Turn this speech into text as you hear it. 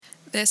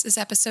This is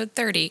episode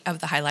 30 of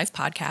the High Life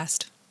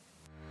Podcast.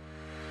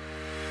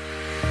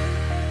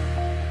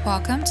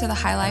 Welcome to the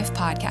High Life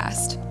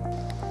Podcast.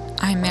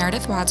 I'm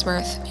Meredith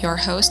Wadsworth, your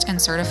host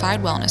and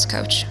certified wellness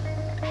coach.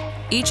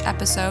 Each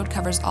episode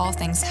covers all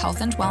things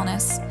health and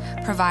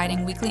wellness,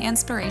 providing weekly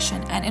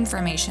inspiration and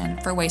information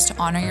for ways to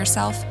honor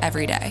yourself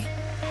every day.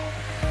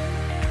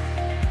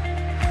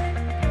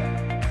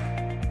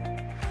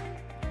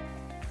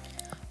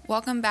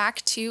 Welcome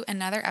back to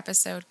another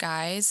episode,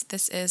 guys.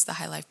 This is the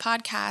High Life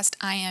Podcast.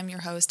 I am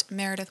your host,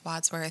 Meredith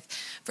Wadsworth.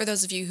 For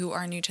those of you who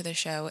are new to the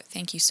show,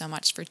 thank you so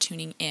much for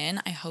tuning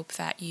in. I hope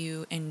that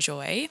you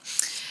enjoy.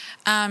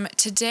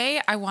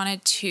 Today, I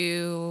wanted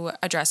to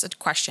address a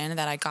question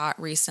that I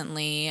got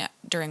recently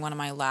during one of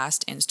my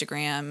last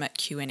Instagram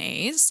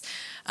Q&As,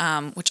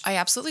 which I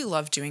absolutely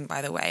love doing,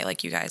 by the way.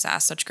 Like, you guys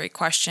ask such great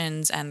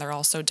questions, and they're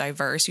all so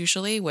diverse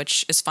usually,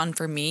 which is fun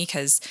for me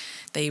because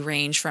they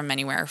range from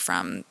anywhere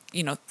from,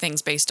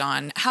 things based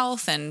on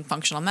health and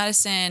functional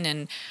medicine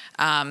and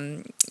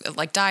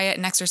like diet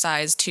and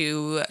exercise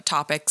to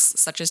topics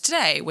such as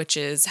today, which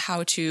is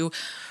how to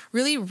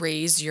really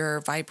raise your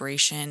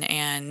vibration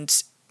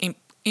and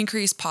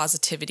increase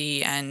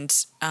positivity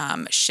and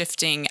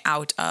shifting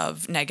out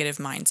of negative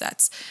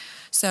mindsets.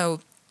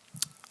 So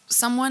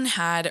someone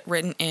had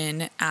written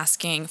in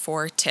asking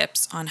for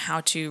tips on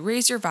how to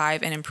raise your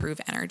vibe and improve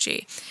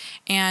energy.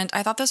 And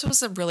I thought this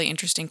was a really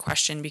interesting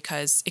question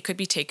because it could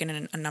be taken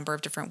in a number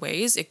of different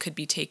ways. It could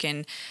be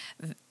taken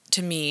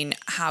to mean,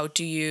 how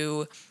do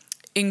you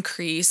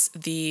increase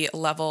the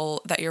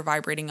level that you're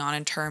vibrating on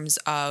in terms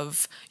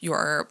of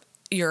your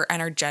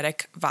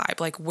energetic vibe,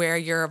 like where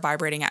you're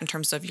vibrating at in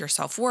terms of your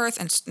self-worth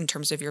and in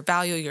terms of your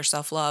value, your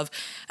self-love,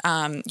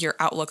 your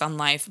outlook on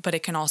life. But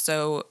it can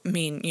also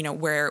mean,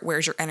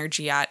 where's your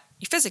energy at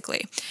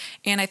physically?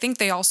 And I think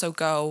they also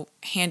go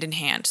hand in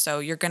hand. So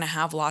you're going to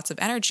have lots of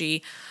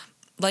energy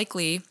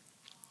likely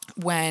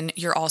when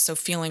you're also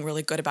feeling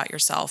really good about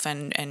yourself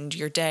and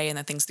your day and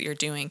the things that you're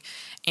doing.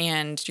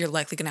 And you're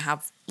likely going to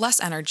have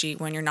less energy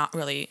when you're not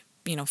really,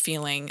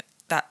 feeling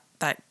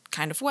that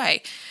kind of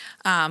way.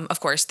 Of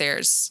course,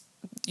 there's,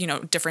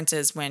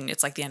 differences when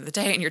it's like the end of the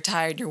day and you're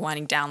tired, you're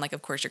winding down, like,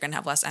 of course, you're going to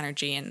have less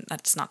energy. And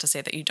that's not to say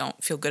that you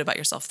don't feel good about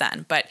yourself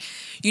then. But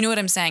you know what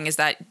I'm saying is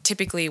that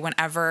typically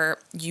whenever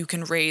you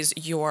can raise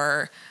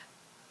your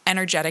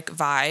energetic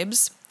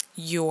vibes,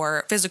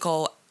 your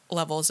physical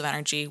levels of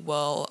energy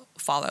will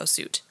follow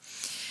suit.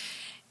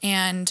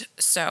 And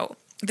so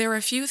there are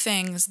a few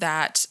things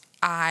that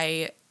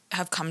I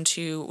have come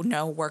to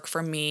know work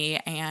for me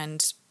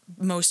and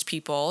most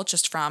people,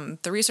 just from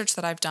the research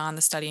that I've done,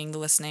 the studying, the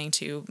listening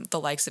to the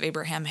likes of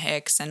Abraham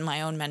Hicks and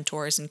my own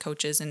mentors and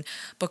coaches and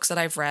books that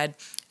I've read,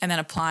 and then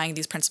applying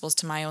these principles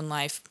to my own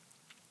life.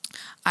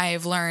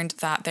 I've learned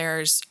that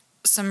there's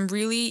some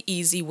really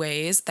easy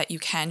ways that you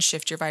can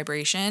shift your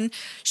vibration,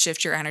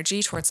 shift your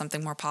energy towards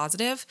something more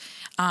positive.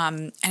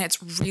 And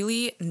it's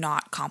really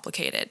not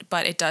complicated,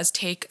 but it does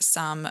take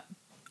some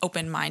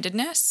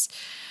open-mindedness.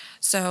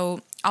 So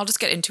I'll just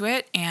get into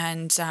it.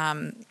 And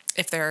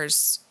if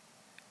there's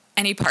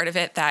any part of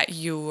it that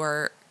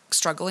you're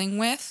struggling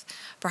with,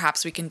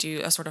 perhaps we can do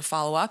a sort of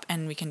follow-up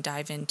and we can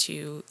dive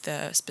into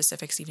the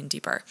specifics even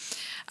deeper.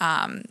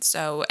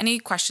 So any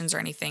questions or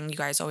anything, you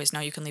guys always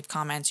know you can leave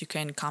comments. You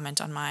can comment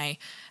on my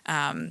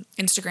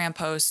Instagram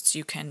posts.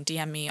 You can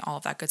DM me, all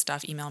of that good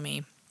stuff. Email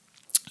me.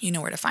 You know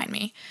where to find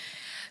me.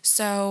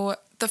 So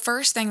the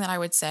first thing that I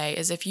would say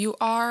is if you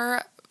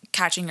are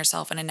catching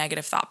yourself in a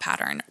negative thought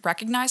pattern,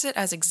 recognize it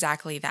as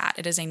exactly that.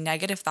 It is a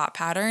negative thought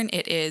pattern.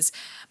 It is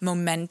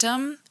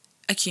momentum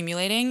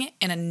accumulating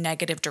in a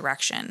negative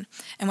direction.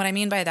 And what I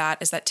mean by that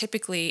is that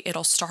typically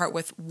it'll start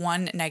with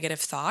one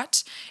negative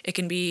thought. It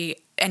can be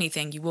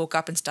anything. You woke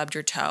up and stubbed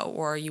your toe,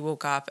 or you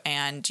woke up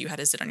and you had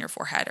a zit on your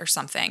forehead or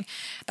something.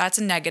 That's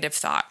a negative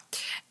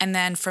thought. And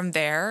then from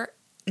there,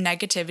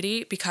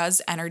 negativity,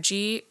 because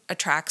energy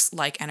attracts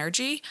like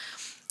energy,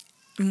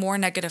 more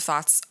negative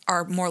thoughts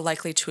are more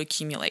likely to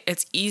accumulate.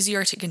 It's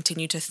easier to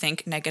continue to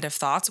think negative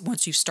thoughts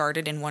once you've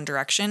started in one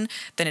direction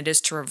than it is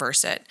to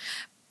reverse it.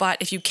 But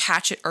if you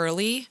catch it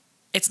early,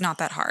 it's not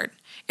that hard.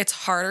 It's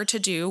harder to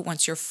do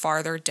once you're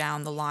farther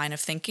down the line of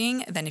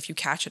thinking than if you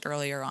catch it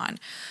earlier on.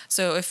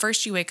 So if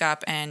first you wake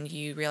up and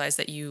you realize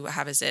that you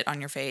have a zit on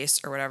your face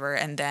or whatever,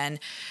 and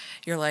then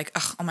you're like,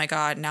 oh my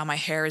God, now my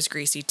hair is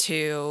greasy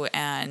too.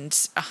 And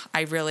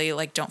I really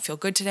don't feel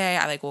good today.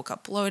 I woke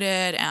up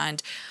bloated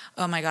and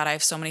oh my God, I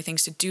have so many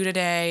things to do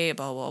today,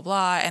 blah, blah,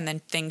 blah. And then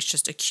things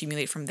just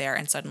accumulate from there.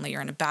 And suddenly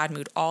you're in a bad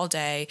mood all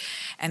day.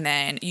 And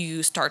then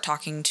you start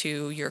talking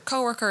to your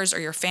coworkers or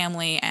your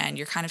family and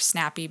you're kind of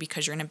snappy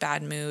because you're in a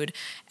bad mood.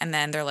 And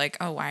then they're like,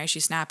 oh, why is she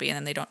snappy? And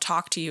then they don't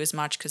talk to you as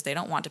much because they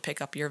don't want to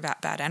pick up your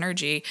bad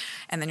energy.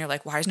 And then you're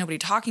like, why is nobody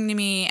talking to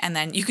me? And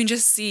then you can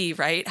just see,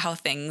 right, how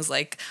things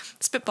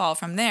spitball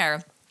from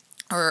there,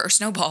 or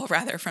snowball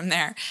rather from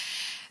there.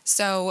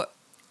 So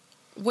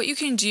what you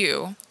can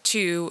do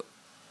to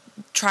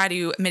try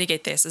to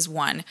mitigate this is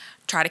one,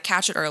 try to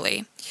catch it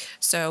early.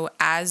 So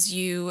as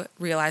you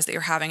realize that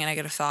you're having a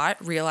negative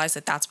thought, realize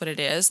that that's what it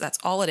is. That's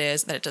all it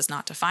is, that it does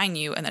not define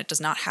you and that it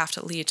does not have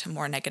to lead to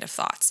more negative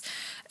thoughts.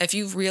 If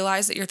you've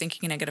realized that you're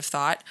thinking a negative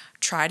thought,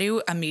 try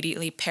to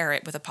immediately pair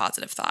it with a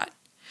positive thought.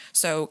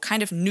 So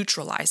kind of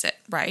neutralize it,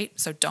 right?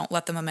 So don't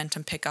let the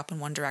momentum pick up in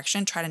one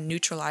direction. Try to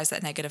neutralize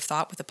that negative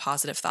thought with a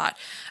positive thought.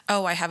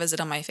 Oh, I have a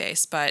zit on my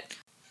face, but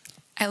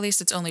at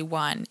least it's only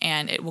one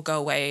and it will go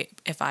away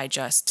if I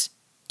just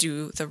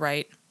do the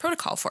right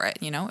protocol for it.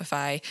 If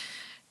I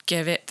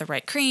give it the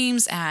right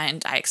creams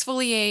and I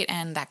exfoliate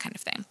and that kind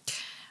of thing.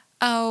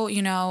 Oh,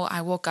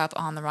 I woke up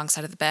on the wrong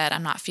side of the bed.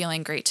 I'm not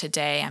feeling great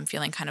today. I'm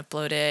feeling kind of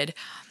bloated.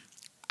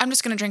 I'm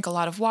just going to drink a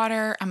lot of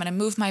water. I'm going to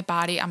move my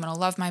body. I'm going to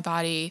love my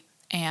body.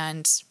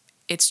 And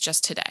it's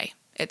just today.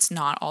 It's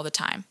not all the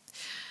time.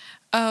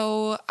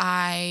 Oh,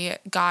 I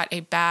got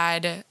a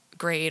bad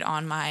grade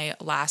on my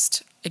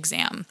last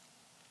exam.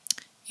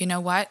 You know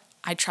what?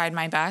 I tried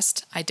my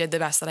best. I did the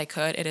best that I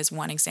could. It is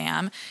one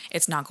exam.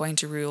 It's not going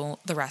to rule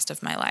the rest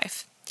of my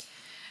life.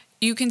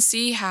 You can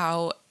see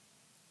how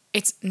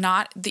it's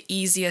not the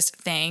easiest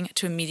thing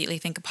to immediately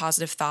think a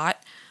positive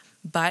thought,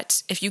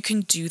 but if you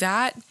can do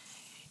that,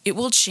 it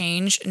will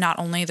change not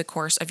only the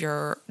course of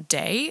your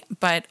day,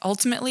 but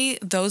ultimately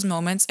those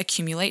moments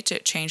accumulate to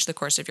change the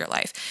course of your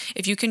life.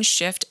 If you can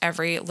shift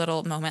every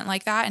little moment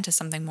like that into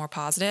something more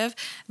positive,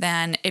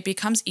 then it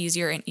becomes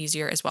easier and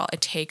easier as well.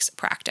 It takes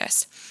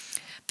practice.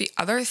 The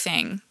other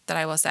thing that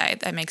I will say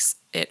that makes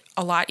it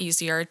a lot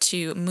easier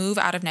to move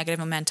out of negative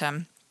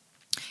momentum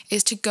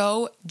is to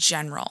go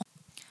general.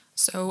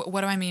 So what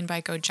do I mean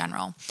by go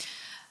general?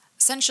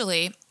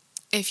 Essentially,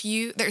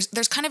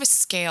 there's kind of a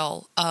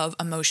scale of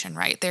emotion,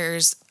 right?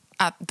 There's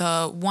at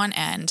the one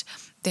end,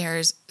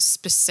 there's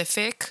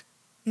specific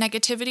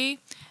negativity,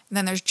 and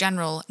then there's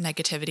general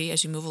negativity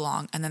as you move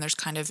along, and then there's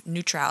kind of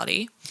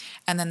neutrality,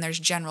 and then there's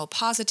general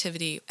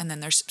positivity, and then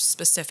there's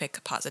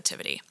specific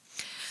positivity.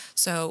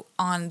 So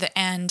on the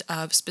end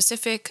of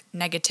specific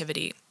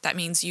negativity, that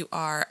means you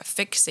are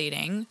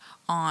fixating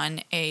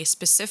on a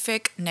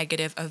specific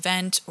negative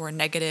event or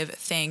negative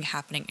thing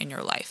happening in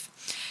your life.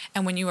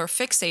 And when you are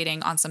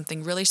fixating on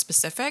something really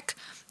specific,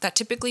 that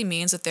typically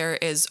means that there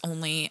is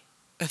only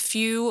a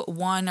few,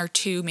 one or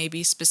two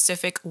maybe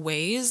specific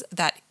ways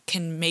that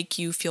can make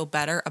you feel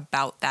better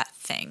about that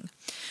thing.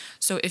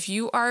 So if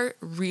you are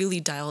really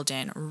dialed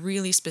in,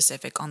 really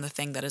specific on the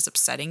thing that is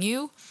upsetting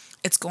you,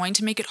 it's going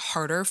to make it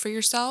harder for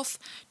yourself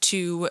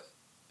to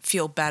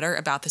feel better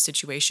about the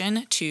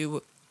situation,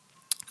 to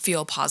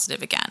feel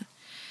positive again.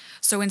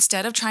 So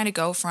instead of trying to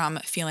go from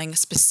feeling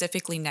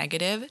specifically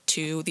negative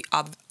to the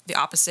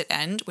opposite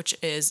end, which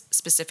is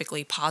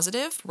specifically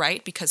positive,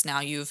 right? Because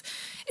now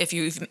if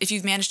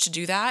you've managed to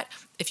do that,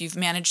 if you've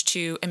managed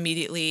to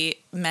immediately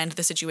mend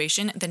the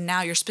situation, then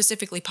now you're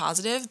specifically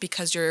positive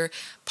because you're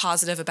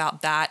positive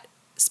about that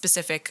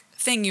specific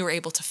thing you were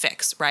able to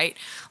fix, right?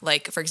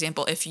 Like, for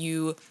example, if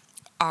you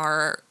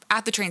are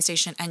at the train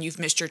station and you've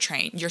missed your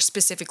train, you're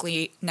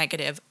specifically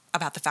negative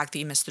about the fact that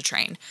you missed the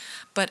train.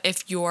 But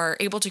if you're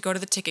able to go to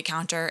the ticket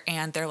counter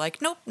and they're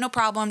like, nope, no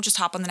problem, just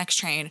hop on the next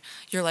train,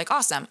 you're like,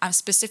 awesome, I'm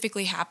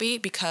specifically happy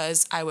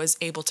because I was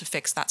able to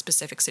fix that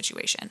specific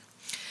situation.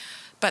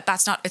 But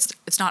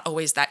it's not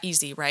always that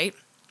easy, right?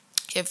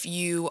 If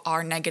you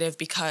are negative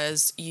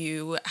because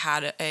you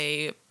had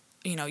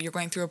you're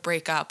going through a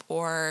breakup,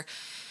 or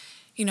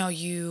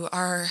you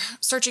are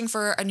searching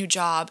for a new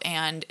job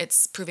and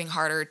it's proving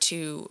harder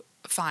to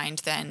find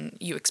than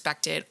you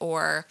expected,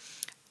 or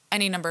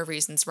any number of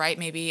reasons, right?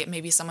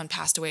 Maybe someone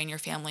passed away in your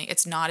family.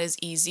 It's not as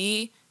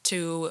easy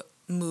to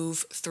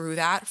move through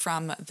that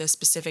from the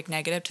specific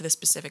negative to the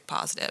specific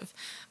positive.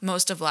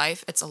 Most of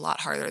life, it's a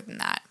lot harder than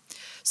that.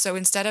 So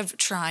instead of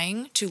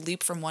trying to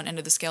leap from one end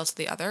of the scale to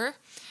the other,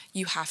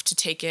 you have to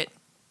take it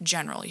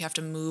general. You have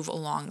to move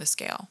along the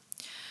scale.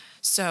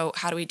 So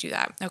how do we do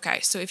that?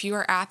 Okay, so if you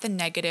are at the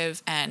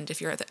negative end,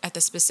 if you're at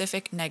the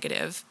specific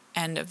negative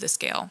end of the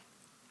scale,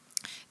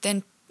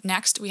 then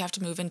next we have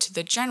to move into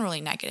the generally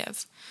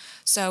negative.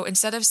 So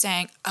instead of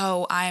saying,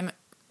 oh, I'm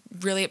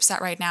really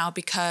upset right now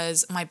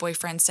because my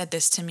boyfriend said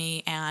this to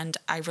me and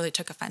I really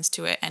took offense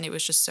to it and it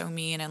was just so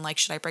mean and like,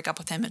 should I break up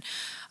with him? And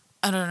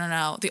oh,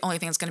 no. The only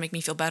thing that's going to make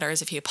me feel better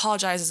is if he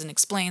apologizes and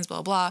explains,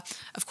 blah, blah.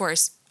 Of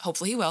course,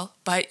 hopefully he will,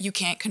 but you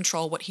can't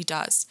control what he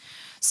does.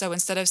 So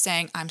instead of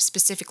saying, I'm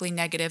specifically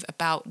negative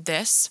about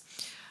this,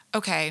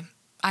 okay,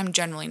 I'm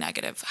generally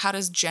negative. How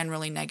does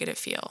generally negative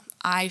feel?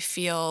 I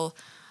feel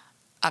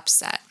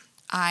upset.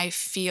 I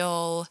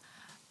feel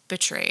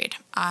betrayed.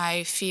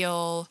 I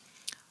feel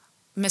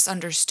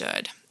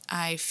misunderstood.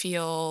 I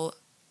feel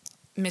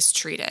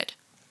mistreated.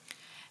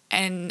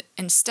 And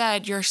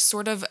instead, you're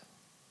sort of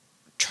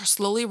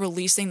slowly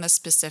releasing the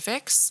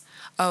specifics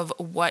of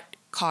what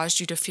caused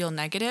you to feel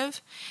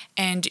negative,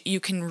 and you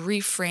can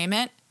reframe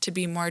it to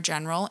be more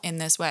general in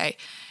this way.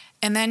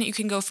 And then you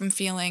can go from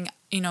feeling,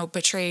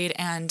 betrayed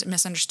and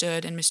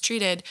misunderstood and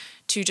mistreated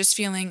to just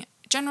feeling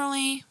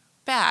generally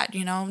bad,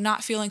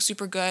 not feeling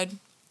super good,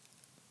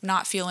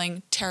 not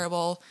feeling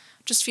terrible,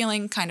 just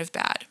feeling kind of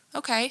bad.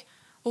 Okay,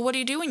 well, what do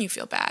you do when you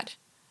feel bad?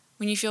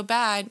 When you feel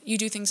bad, you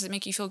do things that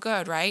make you feel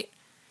good, right?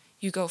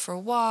 You go for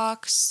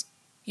walks,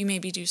 you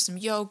maybe do some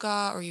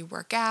yoga, or you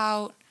work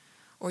out,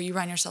 or you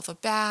run yourself a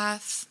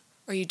bath,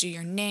 or you do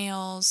your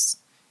nails,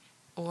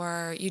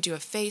 or you do a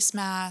face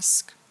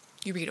mask,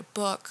 you read a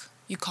book,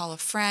 you call a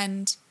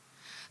friend.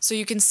 So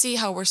you can see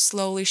how we're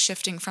slowly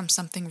shifting from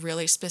something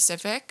really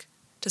specific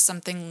to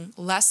something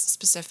less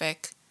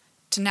specific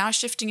to now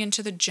shifting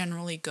into the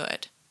generally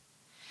good.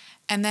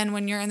 And then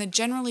when you're in the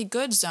generally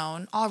good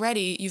zone,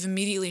 already you've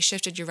immediately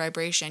shifted your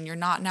vibration. You're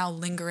not now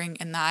lingering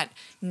in that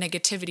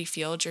negativity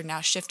field. You're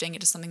now shifting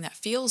into something that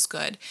feels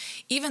good.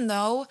 Even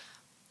though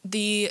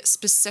the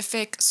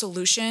specific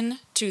solution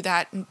to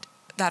that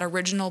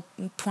original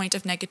point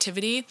of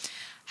negativity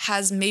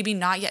has maybe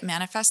not yet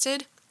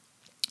manifested,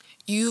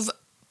 you've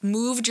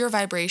moved your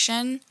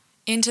vibration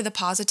into the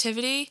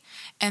positivity,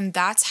 and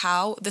that's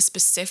how the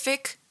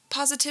specific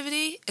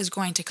positivity is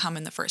going to come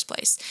in the first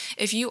place.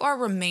 If you are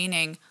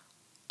remaining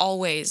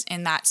always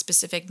in that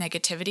specific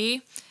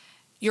negativity,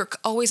 you're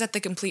always at the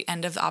complete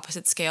end of the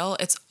opposite scale.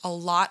 It's a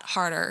lot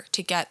harder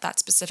to get that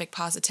specific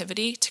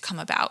positivity to come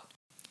about.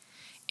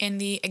 In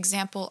the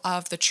example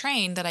of the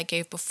train that I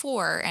gave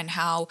before and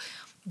how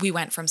we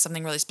went from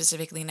something really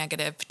specifically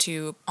negative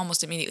to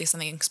almost immediately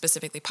something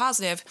specifically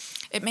positive,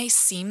 it may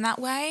seem that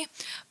way,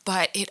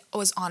 but it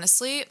was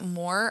honestly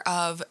more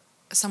of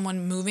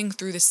someone moving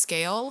through the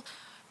scale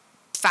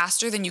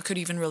faster than you could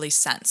even really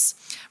sense,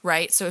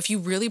 right? So if you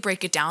really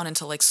break it down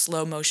into like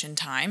slow motion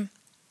time,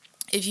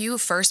 if you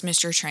first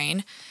missed your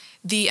train,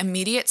 the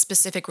immediate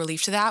specific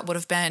relief to that would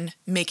have been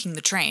making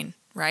the train,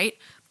 right?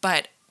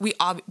 But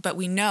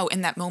we know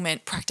in that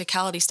moment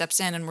practicality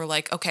steps in and we're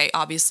like, okay,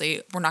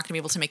 obviously we're not going to be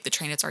able to make the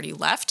train, it's already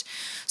left.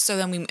 So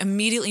then we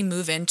immediately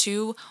move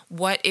into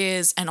what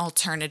is an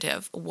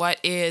alternative, what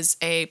is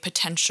a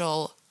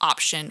potential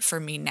option for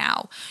me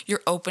now.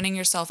 You're opening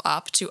yourself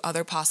up to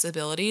other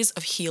possibilities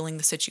of healing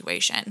the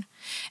situation.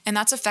 And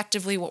that's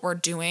effectively what we're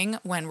doing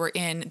when we're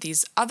in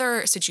these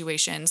other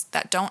situations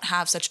that don't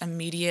have such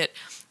immediate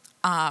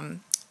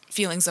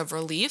feelings of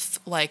relief,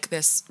 like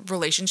this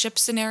relationship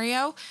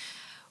scenario.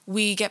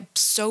 We get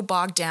so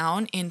bogged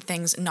down in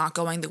things not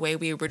going the way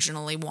we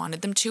originally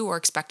wanted them to or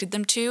expected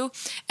them to.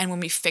 And when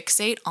we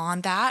fixate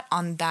on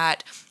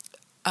that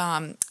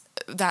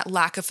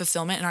lack of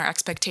fulfillment in our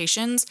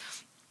expectations,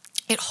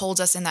 it holds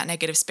us in that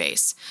negative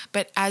space.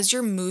 But as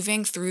you're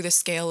moving through the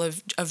scale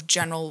of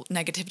general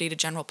negativity to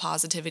general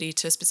positivity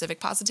to specific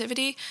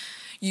positivity,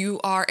 you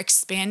are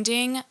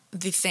expanding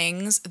the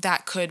things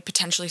that could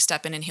potentially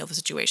step in and heal the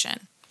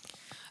situation.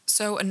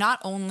 So not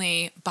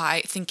only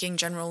by thinking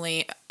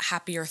generally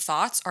happier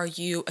thoughts are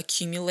you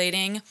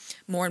accumulating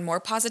more and more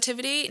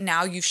positivity,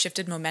 now you've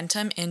shifted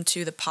momentum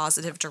into the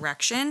positive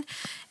direction.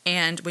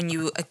 And when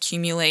you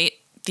accumulate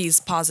these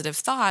positive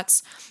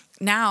thoughts,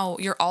 now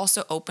you're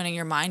also opening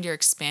your mind, you're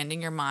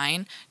expanding your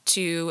mind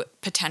to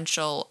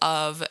potential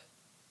of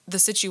the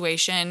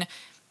situation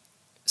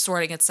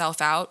sorting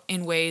itself out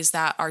in ways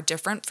that are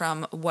different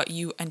from what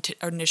you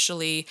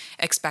initially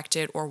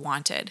expected or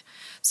wanted.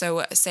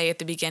 So say at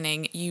the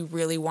beginning, you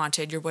really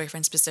wanted your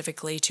boyfriend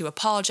specifically to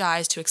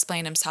apologize, to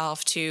explain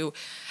himself, to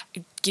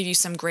give you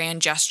some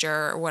grand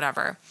gesture or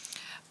whatever.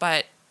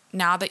 But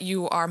now that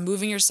you are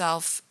moving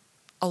yourself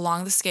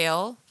along the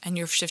scale and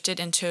you've shifted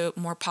into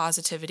more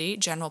positivity,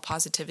 general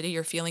positivity,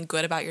 you're feeling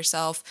good about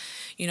yourself,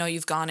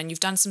 you've gone and you've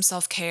done some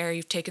self-care,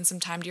 you've taken some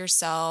time to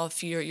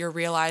yourself, you're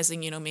realizing,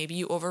 maybe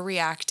you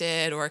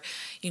overreacted or,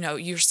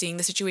 you're seeing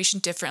the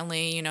situation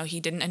differently, he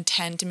didn't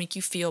intend to make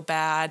you feel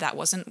bad, that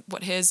wasn't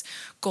what his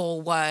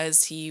goal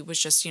was, he was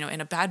just,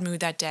 in a bad mood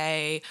that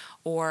day,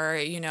 or,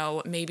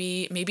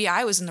 maybe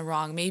I was in the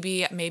wrong,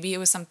 maybe it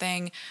was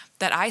something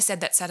that I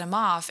said that set him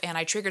off and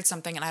I triggered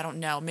something and I don't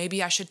know,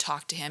 maybe I should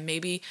talk to him,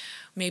 maybe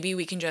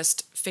we can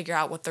just figure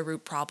out what the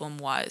root problem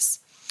was.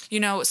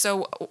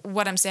 So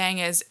what I'm saying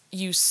is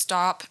you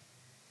stop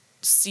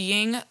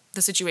seeing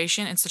the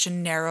situation in such a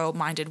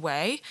narrow-minded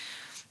way.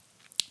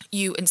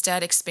 You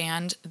instead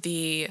expand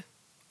the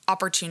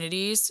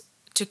opportunities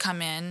to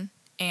come in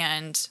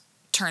and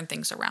turn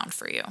things around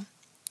for you.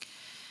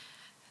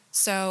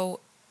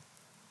 So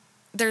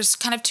there's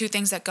kind of two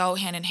things that go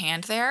hand in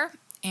hand there.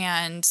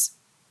 And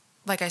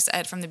like I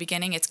said from the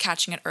beginning, it's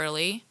catching it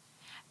early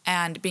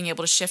and being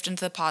able to shift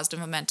into the positive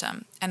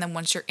momentum. And then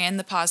once you're in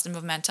the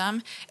positive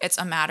momentum, it's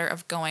a matter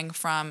of going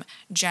from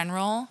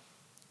general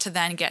to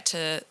then get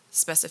to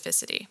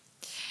specificity.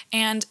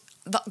 And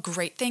the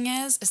great thing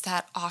is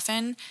that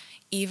often,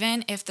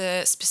 even if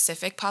the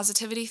specific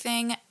positivity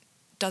thing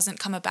doesn't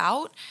come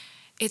about,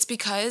 it's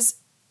because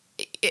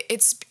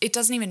it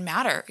doesn't even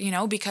matter,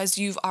 because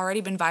you've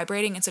already been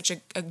vibrating in such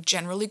a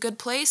generally good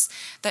place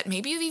that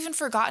maybe you've even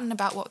forgotten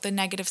about what the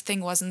negative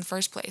thing was in the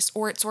first place,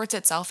 or it sorts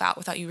itself out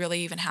without you really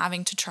even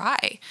having to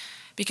try,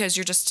 because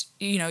you're just,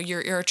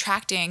 you're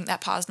attracting that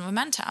positive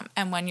momentum.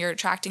 And when you're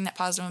attracting that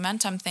positive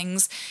momentum,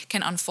 things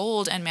can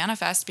unfold and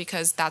manifest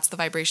because that's the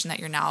vibration that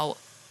you're now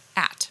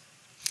at.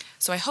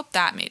 So I hope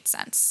that made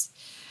sense.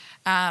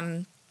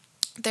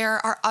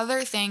 there are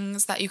other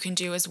things that you can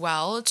do as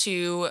well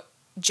to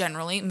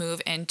generally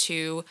move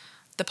into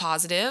the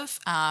positive.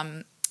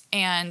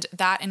 And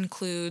that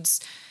includes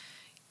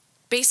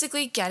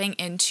basically getting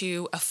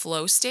into a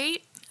flow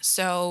state.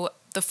 So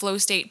the flow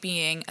state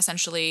being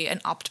essentially an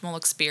optimal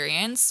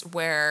experience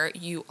where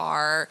you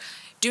are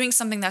doing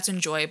something that's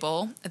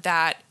enjoyable,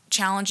 that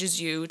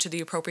challenges you to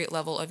the appropriate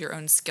level of your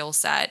own skill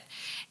set,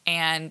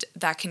 and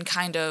that can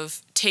kind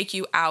of take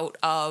you out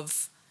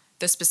of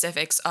the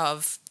specifics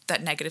of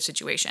that negative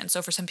situation.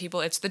 So for some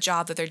people, it's the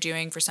job that they're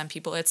doing. For some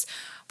people, it's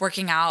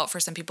working out. For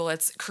some people,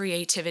 it's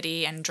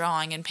creativity and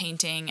drawing and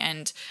painting.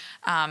 And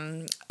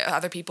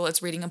other people,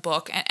 it's reading a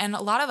book. And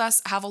a lot of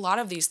us have a lot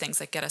of these things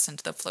that get us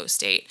into the flow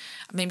state.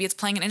 Maybe it's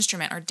playing an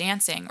instrument or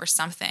dancing or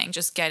something,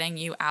 just getting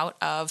you out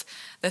of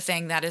the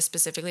thing that is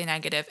specifically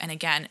negative and,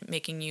 again,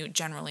 making you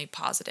generally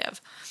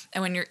positive.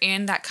 And when you're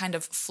in that kind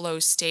of flow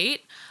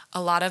state,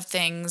 a lot of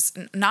things,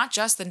 not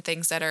just the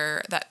things that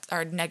are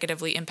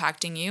negatively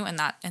impacting you in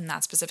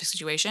that specific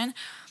situation,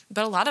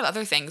 but a lot of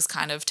other things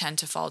kind of tend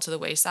to fall to the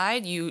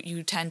wayside.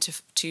 You tend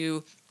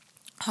to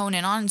zone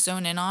in on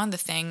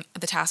the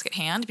task at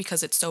hand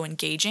because it's so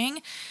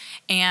engaging,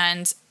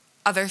 and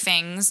other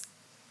things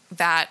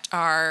that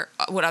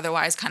would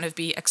otherwise kind of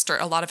be a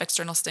lot of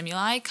external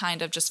stimuli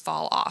kind of just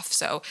fall off.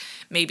 So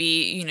maybe,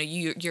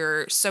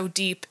 you're so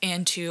deep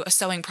into a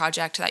sewing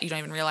project that you don't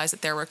even realize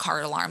that there were car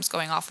alarms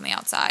going off on the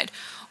outside,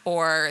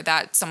 or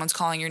that someone's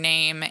calling your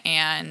name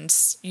and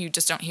you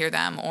just don't hear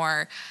them,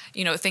 or,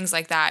 things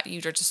like that.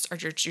 You're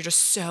just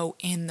so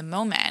in the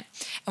moment.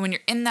 And when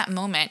you're in that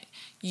moment,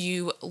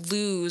 you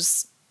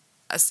lose,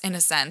 in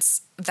a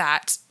sense,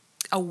 that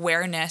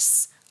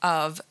awareness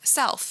of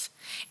self,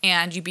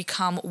 and you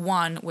become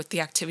one with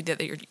the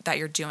activity that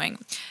you're doing.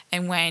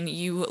 And when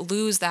you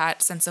lose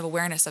that sense of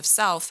awareness of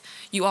self,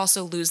 you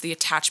also lose the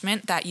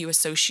attachment that you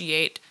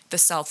associate the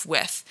self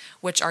with,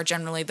 which are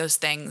generally those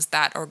things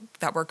that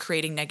were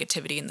creating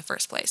negativity in the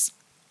first place.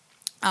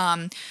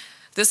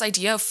 This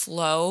idea of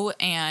flow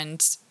and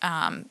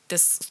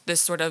this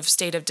sort of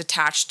state of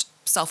detached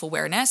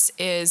self-awareness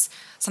is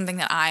something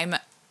that I'm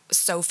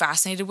so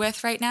fascinated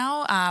with right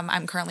now.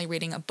 I'm currently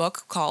reading a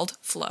book called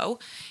Flow,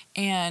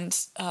 and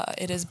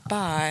it is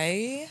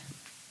by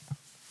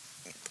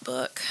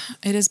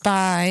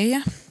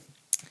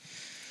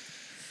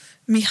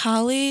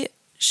Mihaly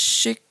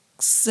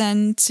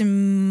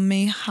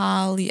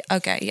Csikszentmihalyi.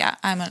 Okay, yeah,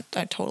 I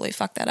totally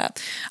fucked that up.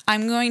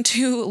 I'm going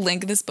to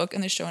link this book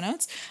in the show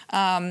notes.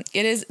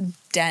 It is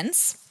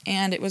dense,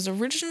 and it was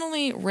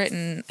originally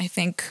written, I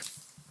think,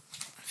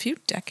 a few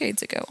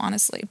decades ago,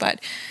 honestly, but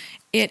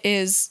it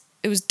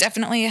was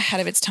definitely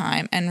ahead of its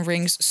time and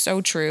rings so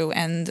true.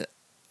 And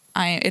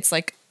it's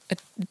like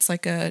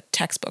a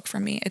textbook for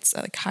me. It's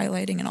like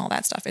highlighting and all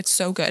that stuff. It's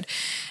so good.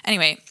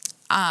 Anyway,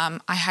 I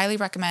highly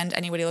recommend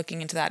anybody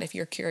looking into that if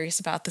you're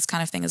curious about this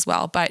kind of thing as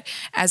well. But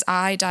as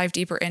I dive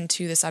deeper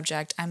into the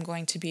subject, I'm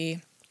going to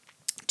be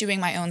doing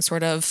my own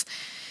sort of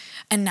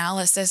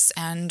analysis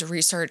and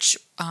research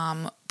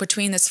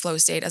between this flow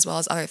state as well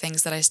as other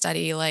things that I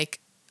study,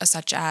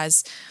 such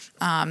as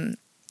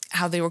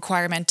how the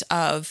requirement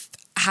of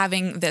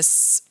having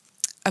this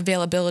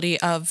availability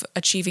of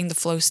achieving the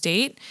flow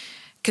state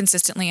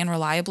consistently and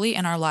reliably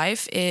in our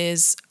life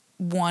is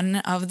one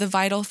of the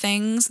vital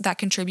things that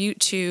contribute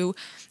to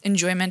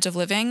enjoyment of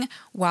living,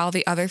 while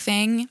the other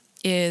thing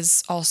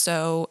is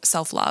also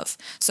self-love.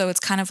 So it's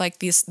kind of like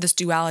this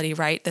duality,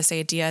 right? This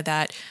idea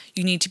that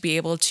you need to be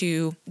able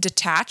to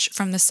detach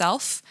from the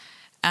self,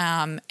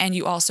 and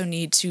you also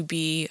need to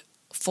be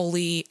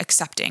fully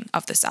accepting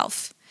of the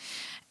self.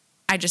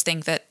 I just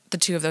think that the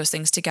two of those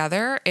things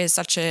together is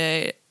such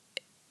a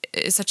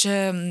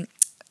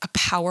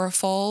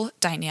powerful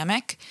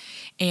dynamic.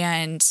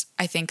 And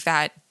I think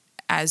that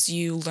as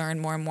you learn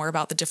more and more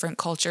about the different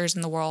cultures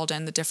in the world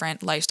and the different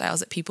lifestyles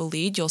that people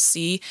lead, you'll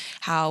see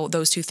how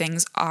those two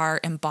things are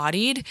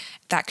embodied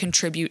that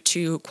contribute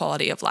to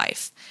quality of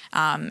life,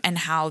 and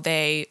how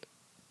they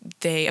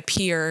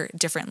appear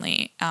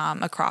differently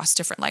across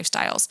different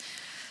lifestyles.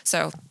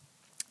 So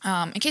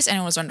in case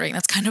anyone was wondering,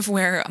 that's kind of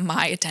where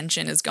my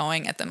attention is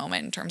going at the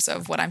moment in terms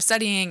of what I'm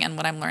studying and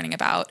what I'm learning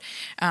about.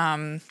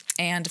 And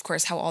of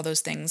course, how all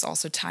those things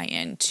also tie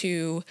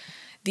into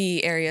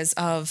the areas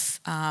of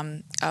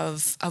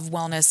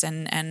wellness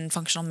and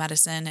functional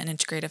medicine and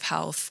integrative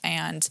health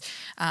and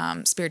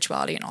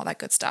spirituality and all that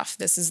good stuff.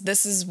 This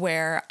is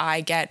where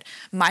I get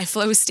my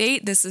flow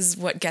state. This is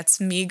what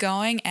gets me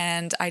going,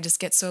 and I just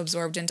get so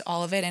absorbed into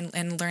all of it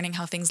and learning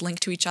how things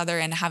link to each other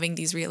and having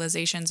these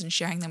realizations and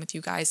sharing them with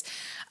you guys.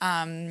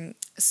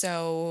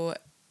 So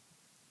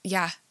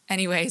yeah.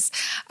 Anyways,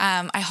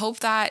 I hope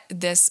that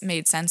this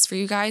made sense for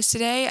you guys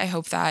today. I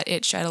hope that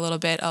it shed a little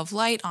bit of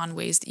light on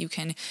ways that you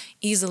can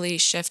easily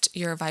shift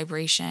your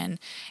vibration.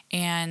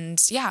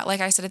 And yeah, like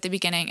I said at the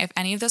beginning, if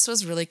any of this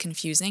was really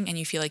confusing and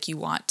you feel like you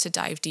want to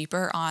dive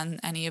deeper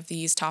on any of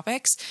these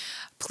topics,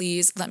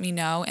 please let me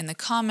know in the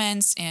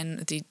comments,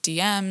 in the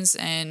DMs,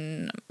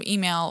 in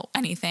email,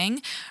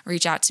 anything.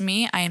 Reach out to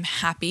me. I am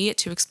happy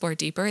to explore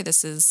deeper.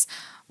 This is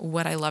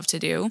what I love to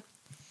do.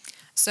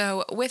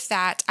 So with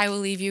that, I will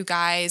leave you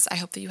guys. I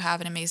hope that you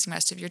have an amazing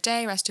rest of your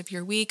day, rest of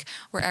your week,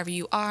 wherever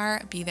you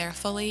are. Be there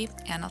fully,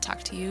 and I'll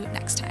talk to you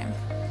next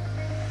time.